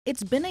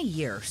It's been a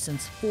year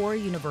since four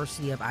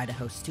University of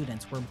Idaho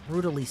students were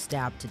brutally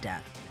stabbed to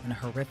death in a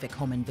horrific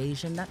home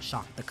invasion that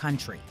shocked the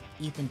country.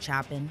 Ethan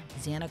Chapin,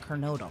 Xana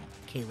Kernodle,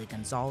 Kaylee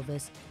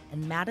Gonzalez,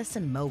 and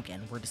Madison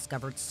Mogen were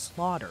discovered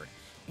slaughtered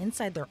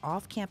inside their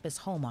off-campus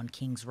home on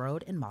Kings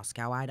Road in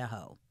Moscow,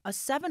 Idaho. A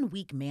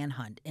 7-week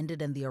manhunt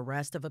ended in the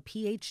arrest of a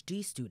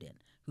PhD student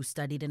who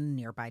studied in a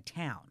nearby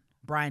town.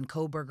 Bryan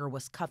Kohberger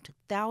was cuffed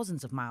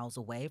thousands of miles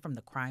away from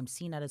the crime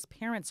scene at his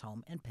parents'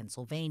 home in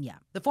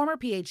Pennsylvania. The former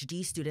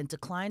PhD student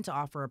declined to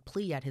offer a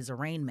plea at his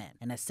arraignment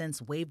and has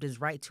since waived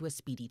his right to a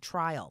speedy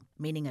trial,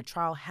 meaning a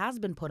trial has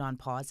been put on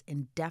pause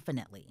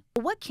indefinitely.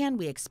 But what can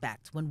we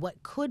expect when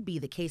what could be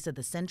the case of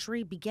the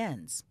century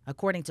begins?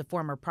 According to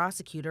former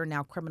prosecutor,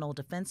 now criminal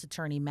defense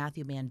attorney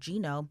Matthew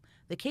Mangino,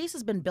 the case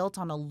has been built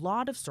on a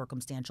lot of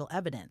circumstantial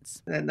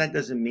evidence. And that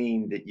doesn't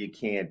mean that you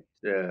can't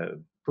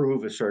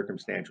prove a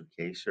circumstantial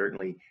case.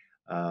 Certainly,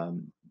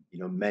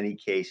 many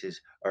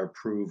cases are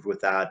proved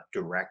without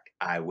direct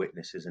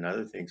eyewitnesses and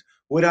other things.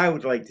 What I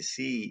would like to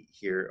see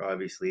here,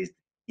 obviously, is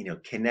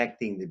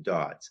connecting the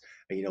dots.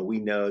 We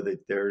know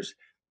that there's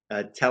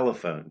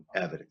telephone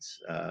evidence.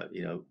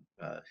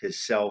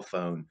 His cell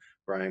phone,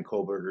 Bryan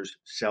Kohberger's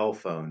cell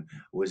phone,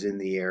 was in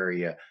the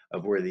area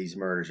of where these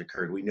murders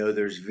occurred. We know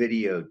there's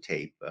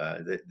videotape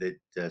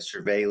that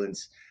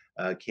surveillance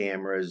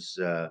cameras,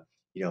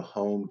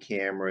 home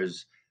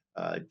cameras,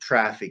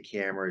 traffic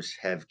cameras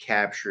have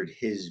captured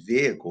his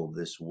vehicle,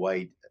 this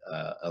white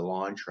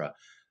Elantra.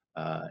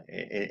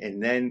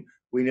 And then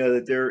we know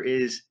that there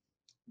is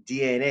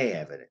DNA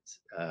evidence,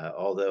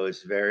 although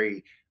it's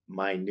very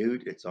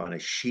minute. It's on a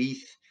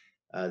sheath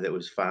that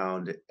was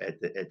found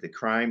at the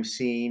crime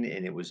scene,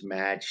 and it was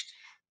matched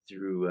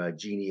through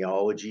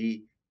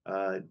genealogy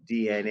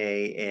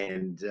DNA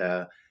and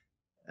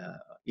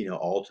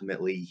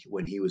ultimately,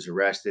 when he was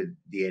arrested,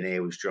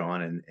 DNA was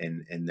drawn,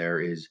 and there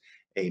is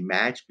a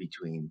match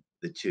between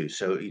the two.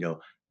 So,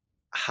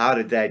 how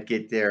did that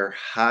get there?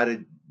 How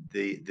did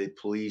the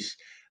police,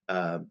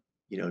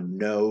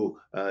 know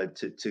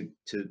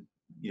to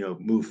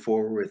move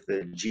forward with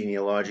the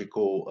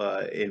genealogical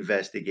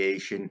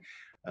investigation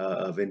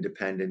of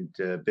independent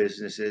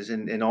businesses,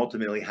 and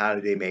ultimately, how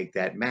did they make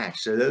that match?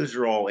 So those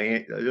are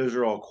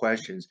all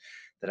questions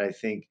that I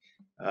think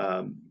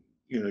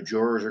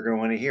jurors are going to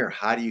want to hear.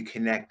 How do you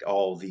connect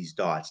all these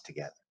dots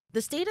together?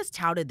 The state has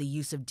touted the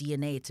use of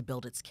DNA to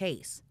build its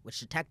case,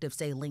 which detectives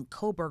say linked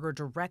Kohberger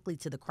directly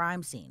to the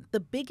crime scene. The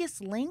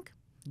biggest link?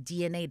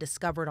 DNA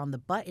discovered on the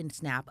button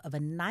snap of a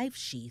knife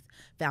sheath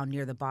found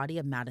near the body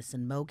of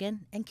Madison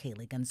Mogen and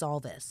Kaylee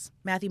Gonzalez.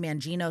 Matthew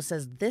Mangino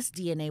says this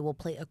DNA will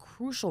play a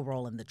crucial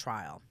role in the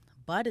trial,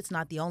 but it's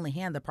not the only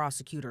hand the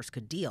prosecutors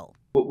could deal.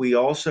 What we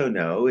also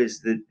know is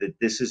that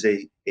this is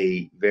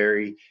a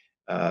very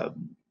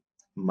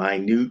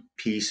minute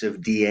piece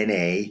of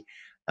DNA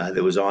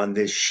that was on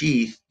this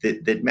sheath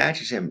that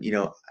matches him.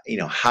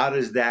 How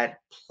does that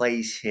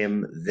place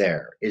him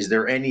there? Is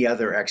there any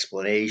other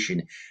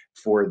explanation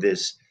for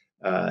this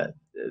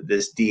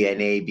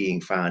DNA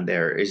being found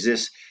there? Is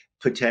this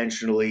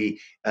potentially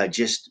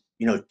just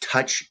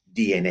touch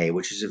DNA,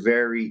 which is a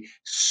very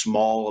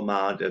small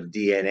amount of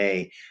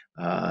DNA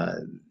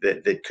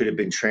that could have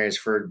been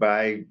transferred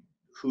by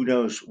who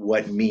knows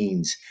what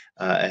means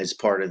as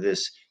part of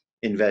this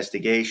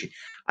investigation?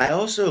 I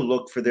also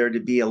look for there to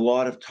be a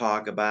lot of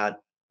talk about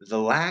the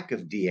lack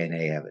of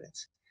DNA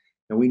evidence.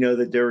 And we know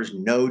that there is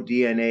no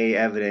DNA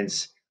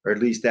evidence, or at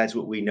least that's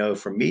what we know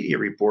from media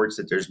reports,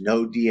 that there's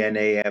no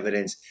DNA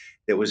evidence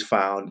that was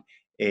found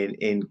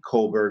in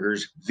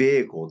Kohberger's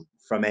vehicle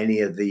from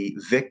any of the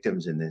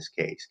victims in this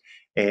case,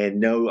 and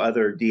no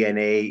other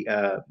DNA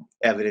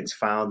evidence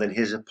found in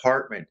his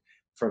apartment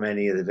from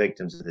any of the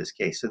victims of this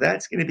case. So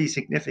that's going to be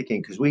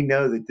significant because we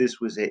know that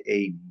this was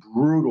a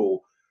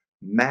brutal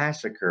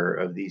massacre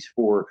of these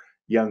four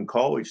young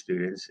college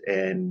students,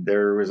 and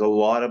there was a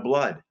lot of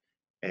blood.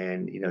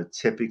 And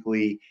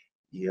typically,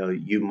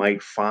 you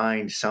might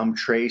find some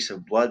trace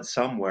of blood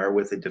somewhere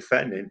with the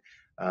defendant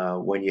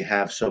when you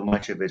have so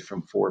much of it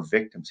from four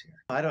victims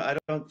here. I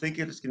don't think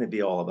it's going to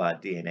be all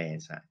about DNA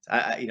and science.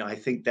 I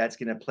think that's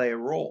going to play a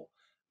role.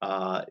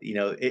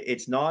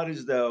 It's not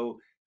as though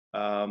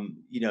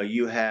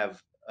you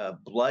have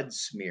blood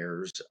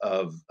smears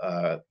of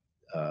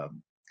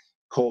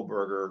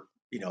Kohberger,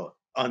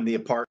 on the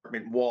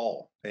apartment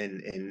wall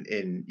and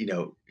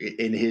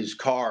in his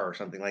car or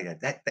something like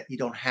that. That you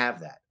don't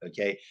have that.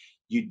 Okay,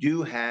 you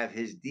do have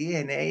his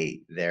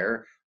DNA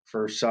there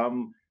for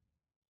some,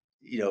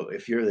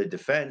 if you're the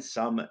defense,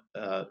 some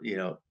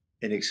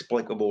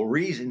inexplicable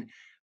reason.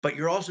 But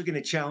you're also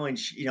going to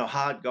challenge,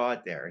 how it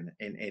got there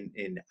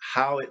and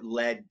how it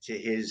led to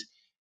his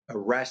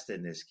arrest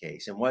in this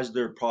case, and was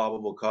there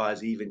probable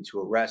cause even to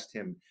arrest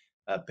him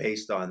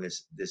based on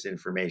this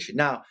information.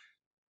 Now,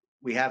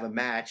 we have a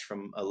match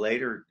from a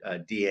later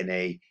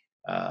DNA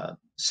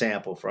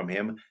sample from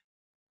him,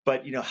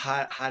 but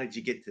how did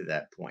you get to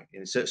that point?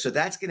 And so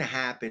that's going to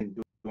happen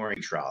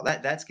during trial.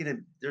 There's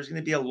going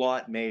to be a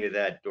lot made of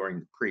that during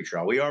the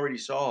pretrial. We already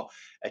saw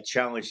a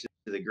challenge to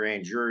the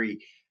grand jury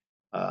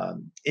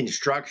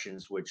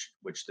instructions, which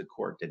the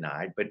court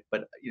denied. But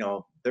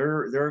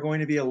there are going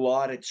to be a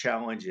lot of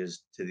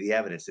challenges to the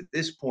evidence. At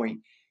this point,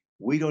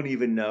 we don't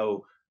even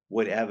know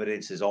what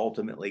evidence is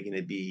ultimately going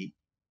to be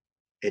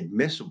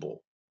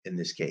admissible in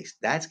this case.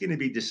 That's going to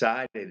be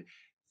decided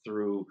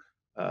through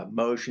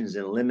motions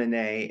in limine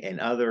and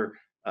other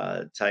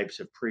types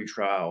of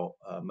pretrial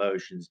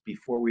motions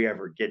before we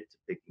ever get to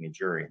picking a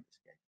jury in this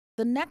case.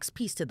 The next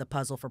piece to the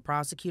puzzle for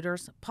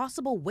prosecutors,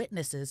 possible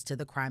witnesses to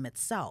the crime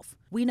itself.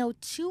 We know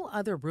 2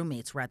 other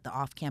roommates were at the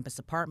off-campus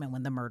apartment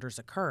when the murders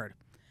occurred.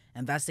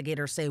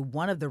 Investigators say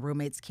one of the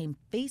roommates came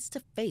face to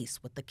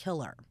face with the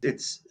killer.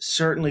 It's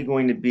certainly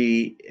going to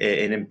be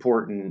an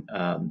important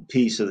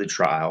piece of the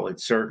trial.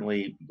 It's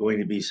certainly going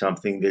to be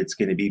something that's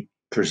going to be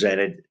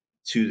presented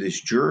to this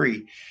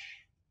jury.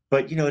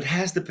 But it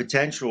has the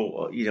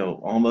potential,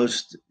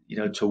 almost,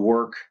 to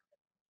work,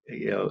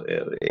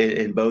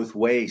 in both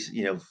ways,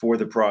 for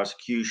the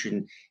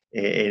prosecution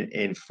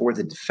and for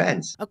the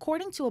defense.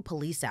 According to a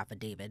police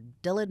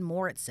affidavit, Dylan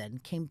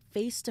Moritzen came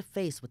face to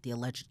face with the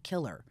alleged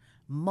killer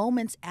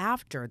moments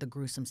after the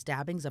gruesome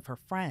stabbings of her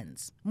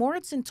friends.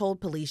 Moritzen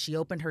told police she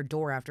opened her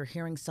door after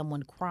hearing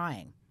someone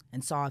crying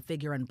and saw a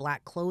figure in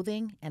black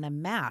clothing and a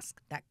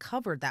mask that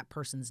covered that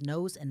person's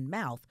nose and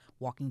mouth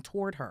walking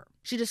toward her.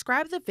 She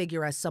described the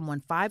figure as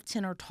someone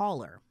 5'10" or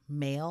taller,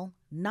 male,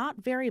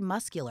 not very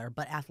muscular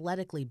but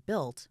athletically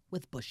built,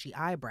 with bushy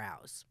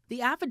eyebrows.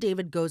 The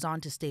affidavit goes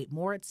on to state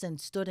Moritzen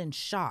stood in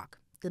shock,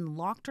 then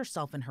locked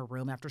herself in her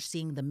room after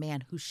seeing the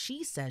man who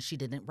she says she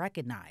didn't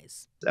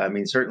recognize. I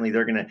mean, certainly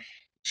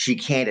she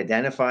can't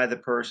identify the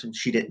person.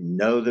 She didn't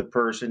know the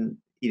person.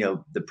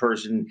 The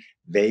person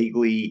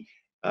vaguely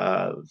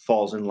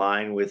falls in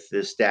line with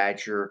the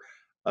stature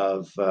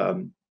of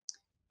Bryan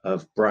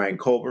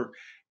Kohberger.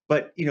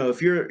 But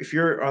if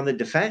you're on the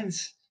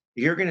defense,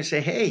 you're going to say,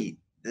 "Hey,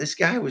 this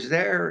guy was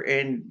there,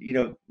 and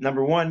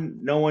number one,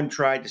 no one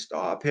tried to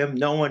stop him.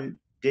 No one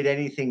did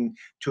anything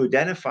to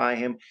identify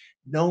him.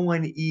 No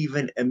one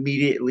even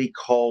immediately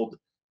called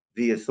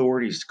the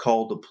authorities,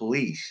 called the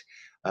police.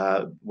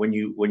 When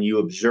you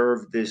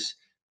observe this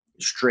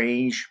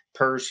strange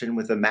person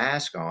with a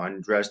mask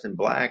on, dressed in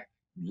black,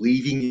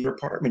 leaving your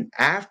apartment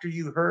after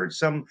you heard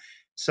some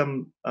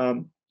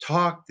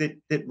talk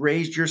that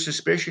raised your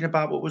suspicion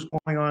about what was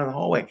going on in the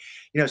hallway.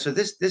 So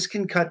this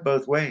can cut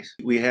both ways.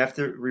 We have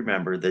to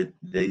remember that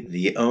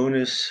the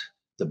onus,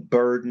 the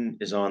burden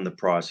is on the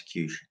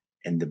prosecution.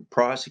 And the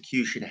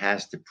prosecution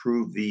has to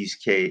prove this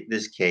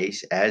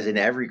case, as in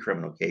every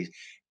criminal case,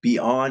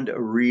 beyond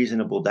a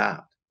reasonable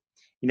doubt.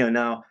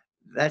 Now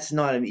that's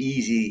not an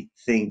easy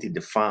thing to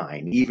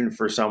define, even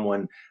for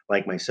someone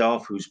like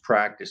myself who's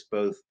practiced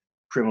both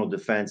criminal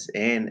defense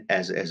and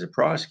as a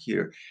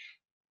prosecutor.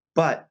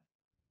 But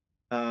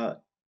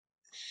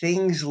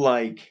things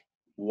like,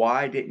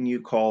 why didn't you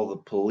call the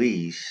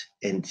police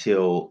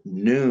until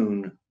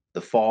noon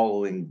the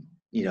following,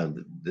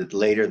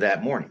 later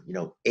that morning,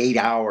 8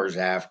 hours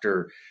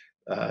after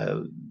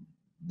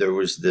there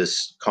was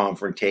this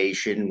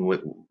confrontation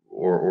with,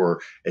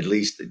 or at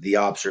least the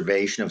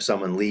observation of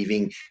someone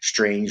leaving,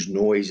 strange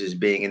noises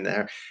being in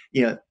there,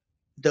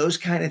 those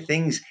kind of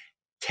things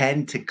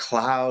tend to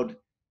cloud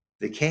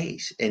the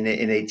case, and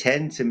they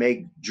tend to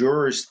make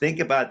jurors think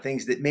about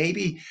things that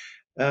maybe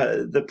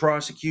the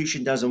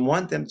prosecution doesn't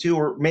want them to,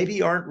 or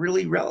maybe aren't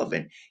really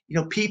relevant.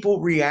 People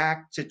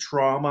react to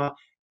trauma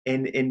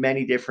in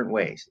many different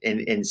ways,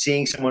 and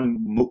seeing someone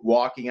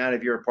walking out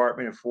of your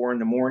apartment at 4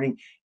 a.m.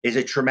 is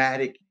a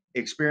traumatic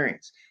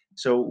experience.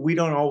 So we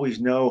don't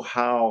always know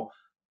how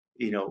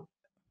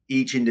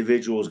each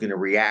individual is going to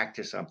react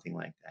to something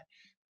like that.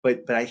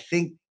 But I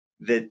think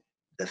that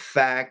the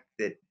fact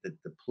that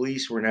the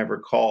police were never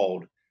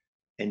called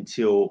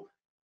until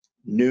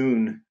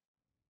noon,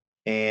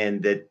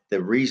 and that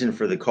the reason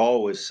for the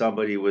call was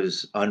somebody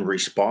was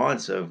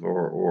unresponsive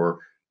or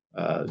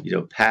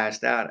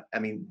passed out. I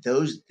mean,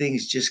 those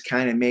things just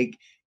kind of make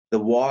the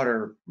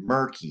water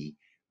murky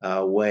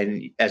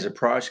when, as a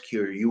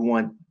prosecutor, you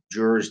want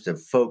jurors to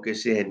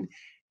focus in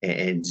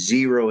and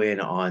zero in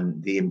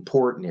on the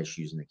important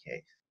issues in the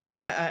case.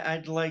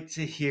 I'd like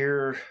to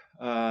hear,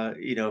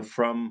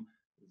 from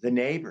the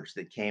neighbors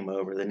that came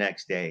over the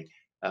next day,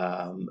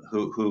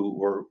 who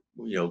were,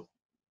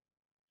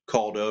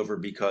 called over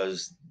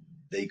because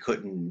they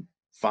couldn't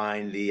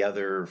find the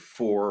other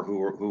 4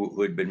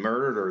 who had been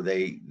murdered, or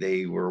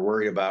they were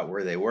worried about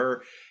where they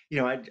were.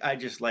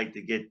 I'd just like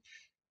to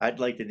I'd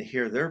like to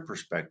hear their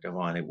perspective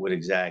on it, what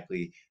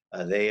exactly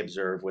they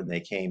observed when they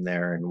came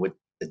there, and what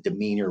the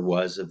demeanor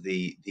was of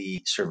the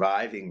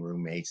surviving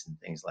roommates and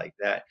things like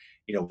that.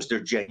 Was there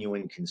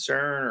genuine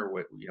concern, or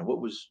what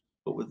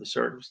were the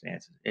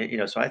circumstances?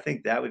 So I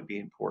think that would be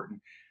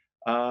important.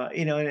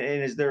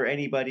 And is there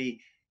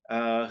anybody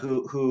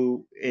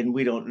who, and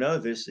we don't know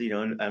this,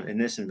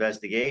 and this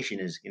investigation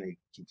is going to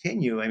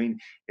continue. I mean,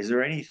 is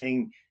there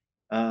anything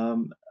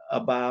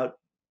about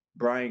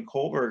Bryan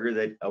Kohberger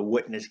that a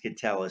witness could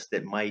tell us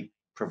that might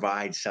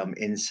provide some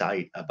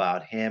insight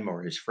about him,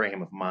 or his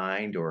frame of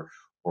mind, or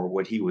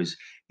what he was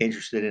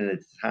interested in at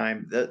the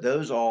time?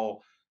 Those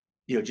all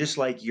just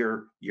like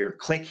your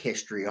click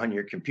history on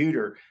your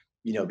computer,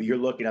 but you're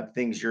looking up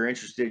things you're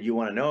interested, you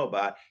want to know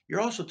about.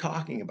 You're also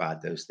talking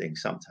about those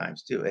things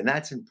sometimes too, and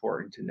that's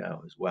important to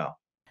know as well.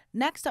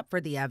 Next up for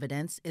the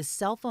evidence is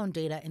cell phone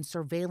data and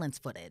surveillance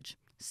footage,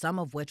 some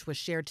of which was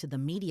shared to the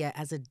media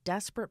as a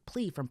desperate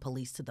plea from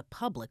police to the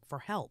public for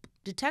help.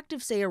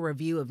 Detectives say a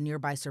review of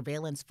nearby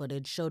surveillance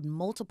footage showed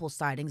multiple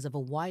sightings of a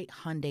white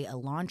Hyundai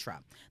Elantra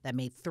that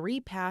made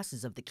 3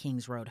 passes of the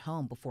Kings Road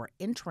home before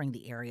entering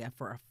the area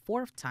for a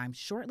 4th time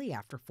shortly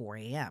after 4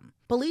 a.m.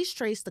 Police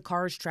traced the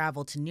car's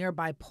travel to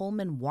nearby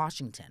Pullman,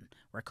 Washington,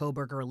 where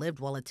Kohberger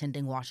lived while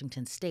attending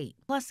Washington State.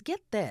 Plus,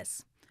 get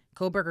this.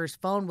 Kohberger's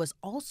phone was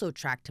also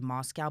tracked to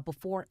Moscow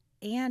before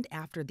and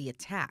after the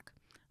attack,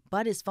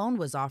 but his phone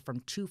was off from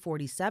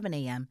 2:47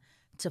 a.m.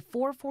 to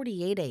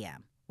 4:48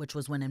 a.m., which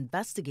was when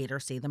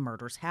investigators say the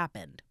murders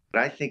happened.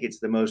 But I think it's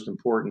the most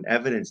important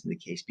evidence in the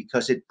case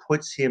because it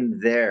puts him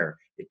there.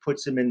 It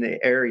puts him in the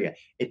area.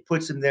 It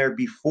puts him there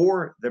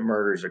before the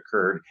murders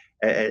occurred,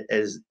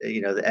 as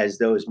as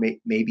though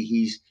maybe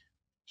he's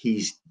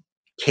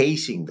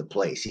casing the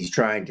place. He's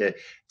trying to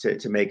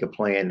make a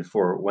plan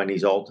for when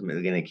he's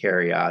ultimately going to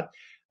carry out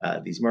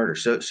these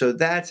murders. So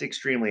that's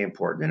extremely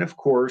important. And of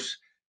course,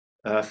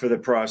 for the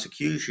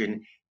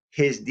prosecution,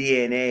 his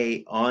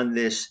DNA on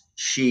this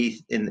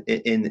sheath in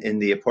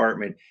the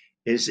apartment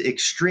is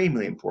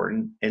extremely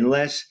important,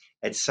 unless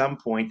at some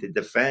point the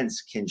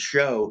defense can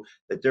show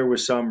that there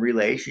was some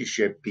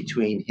relationship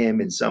between him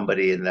and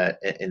somebody in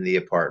the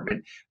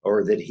apartment,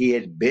 or that he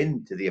had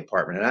been to the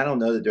apartment. And I don't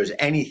know that there's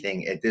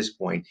anything at this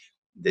point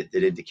that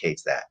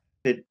indicates that.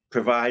 It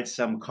provides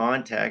some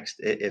context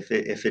if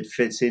it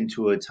fits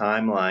into a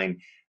timeline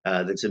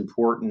that's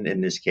important in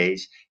this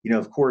case.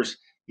 Of course,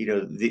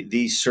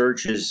 these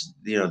searches,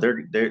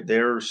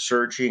 they're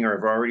searching or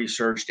have already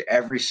searched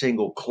every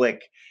single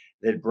click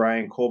that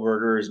Bryan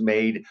Kohberger has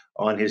made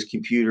on his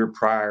computer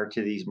prior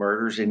to these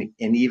murders, and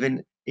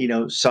even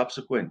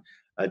subsequent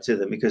to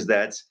them, because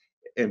that's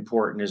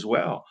important as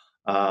well.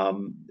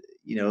 Um,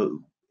 you know,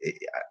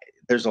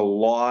 there's a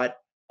lot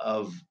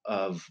of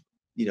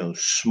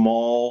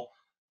small,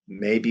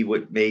 maybe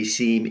what may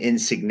seem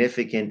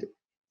insignificant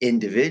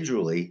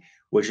individually,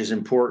 which is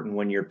important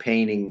when you're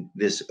painting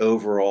this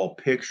overall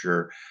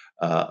picture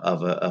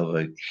of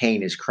a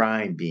heinous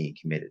crime being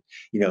committed.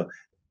 You know,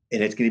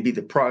 and it's going to be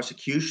the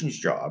prosecution's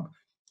job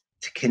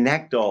to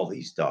connect all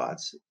these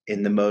dots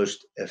in the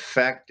most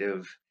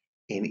effective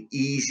and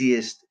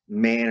easiest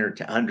manner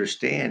to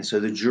understand, so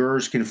the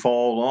jurors can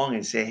follow along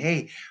and say,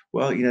 hey,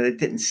 well, that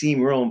didn't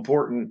seem real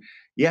important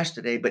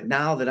yesterday, but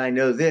now that I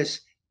know this,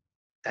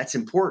 that's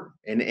important.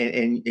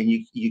 And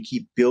you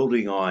keep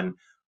building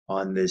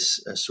on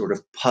this sort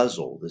of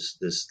puzzle,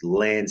 this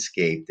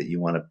landscape that you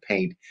want to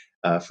paint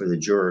for the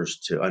jurors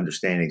to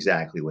understand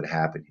exactly what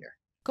happened here.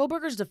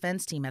 Kohberger's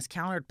defense team has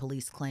countered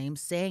police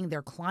claims, saying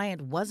their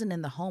client wasn't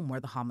in the home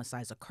where the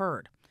homicides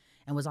occurred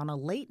and was on a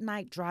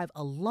late-night drive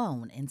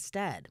alone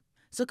instead.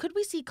 So could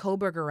we see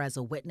Kohberger as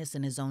a witness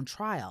in his own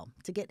trial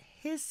to get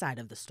his side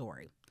of the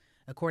story?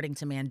 According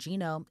to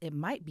Mangino, it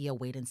might be a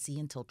wait and see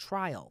until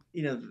trial.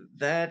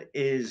 That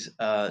is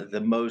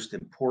the most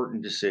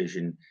important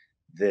decision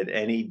that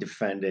any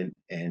defendant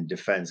and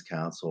defense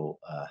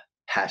counsel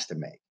has to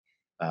make.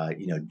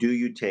 Do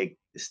you take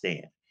the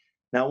stand?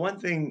 Now, one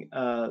thing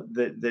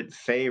that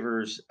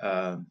favors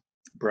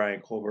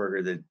Bryan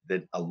Kohberger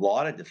that a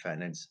lot of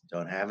defendants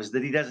don't have is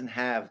that he doesn't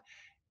have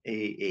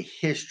a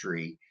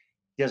history.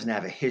 He doesn't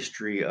have a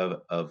history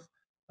of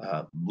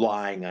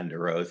lying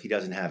under oath. He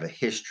doesn't have a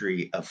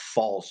history of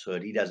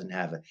falsehood. He doesn't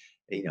have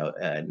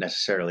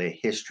necessarily a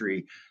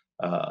history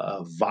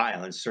of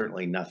violence.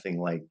 Certainly nothing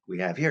like we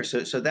have here.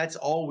 So that's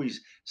always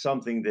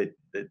something that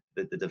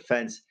the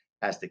defense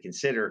has to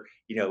consider.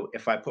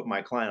 If I put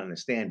my client on the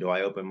stand, do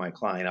I open my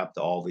client up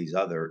to all these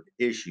other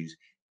issues?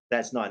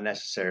 That's not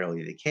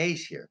necessarily the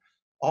case here.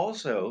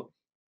 Also,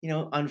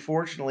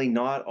 unfortunately,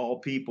 not all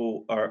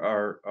people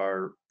are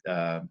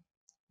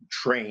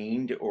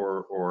trained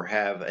or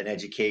have an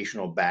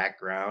educational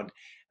background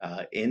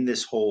in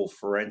this whole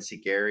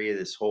forensic area,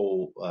 this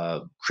whole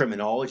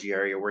criminology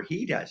area where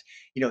he does.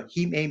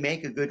 He may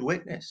make a good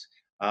witness.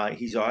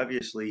 He's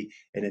obviously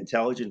an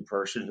intelligent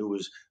person who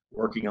was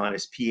working on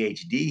his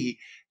PhD,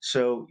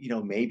 so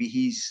maybe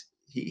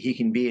he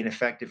can be an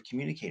effective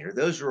communicator.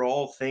 Those are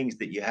all things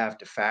that you have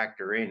to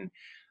factor in,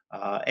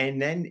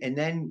 and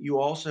then you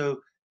also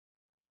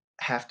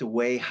have to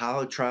weigh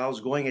how the trial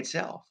is going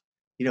itself.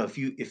 If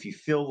you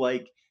feel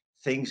like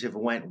things have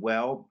went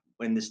well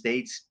in the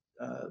state's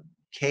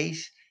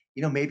case,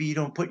 maybe you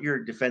don't put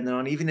your defendant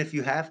on, even if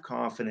you have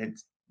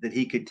confidence that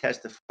he could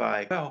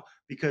testify well,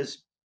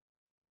 because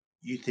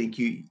you think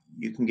you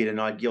can get a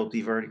not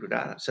guilty verdict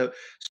without him.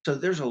 So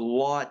there's a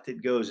lot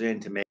that goes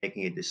into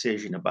making a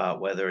decision about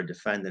whether a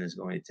defendant is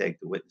going to take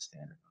the witness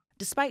stand or not.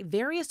 Despite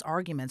various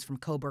arguments from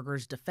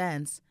Kohberger's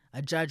defense,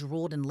 a judge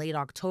ruled in late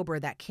October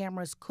that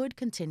cameras could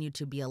continue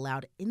to be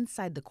allowed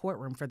inside the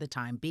courtroom for the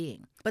time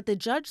being. But the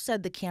judge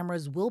said the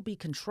cameras will be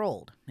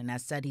controlled and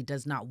has said he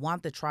does not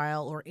want the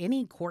trial or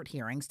any court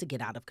hearings to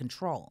get out of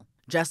control.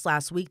 Just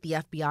last week, the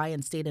FBI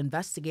and state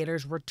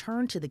investigators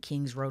returned to the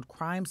Kings Road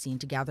crime scene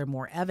to gather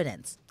more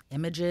evidence,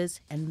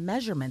 images, and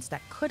measurements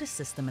that could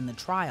assist them in the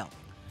trial.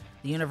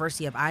 The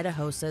University of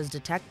Idaho says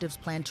detectives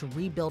plan to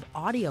rebuild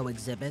audio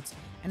exhibits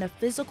and a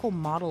physical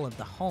model of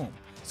the home,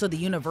 so the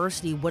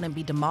university wouldn't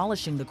be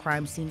demolishing the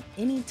crime scene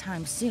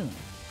anytime soon,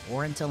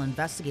 or until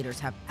investigators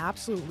have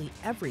absolutely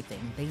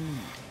everything they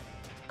need.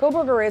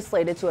 Kohberger is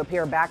slated to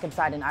appear back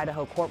inside an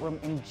Idaho courtroom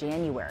in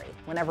January.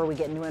 Whenever we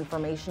get new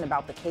information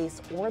about the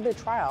case or the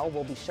trial,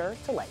 we'll be sure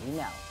to let you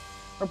know.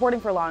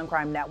 Reporting for Law and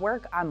Crime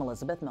Network, I'm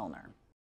Elizabeth Millner.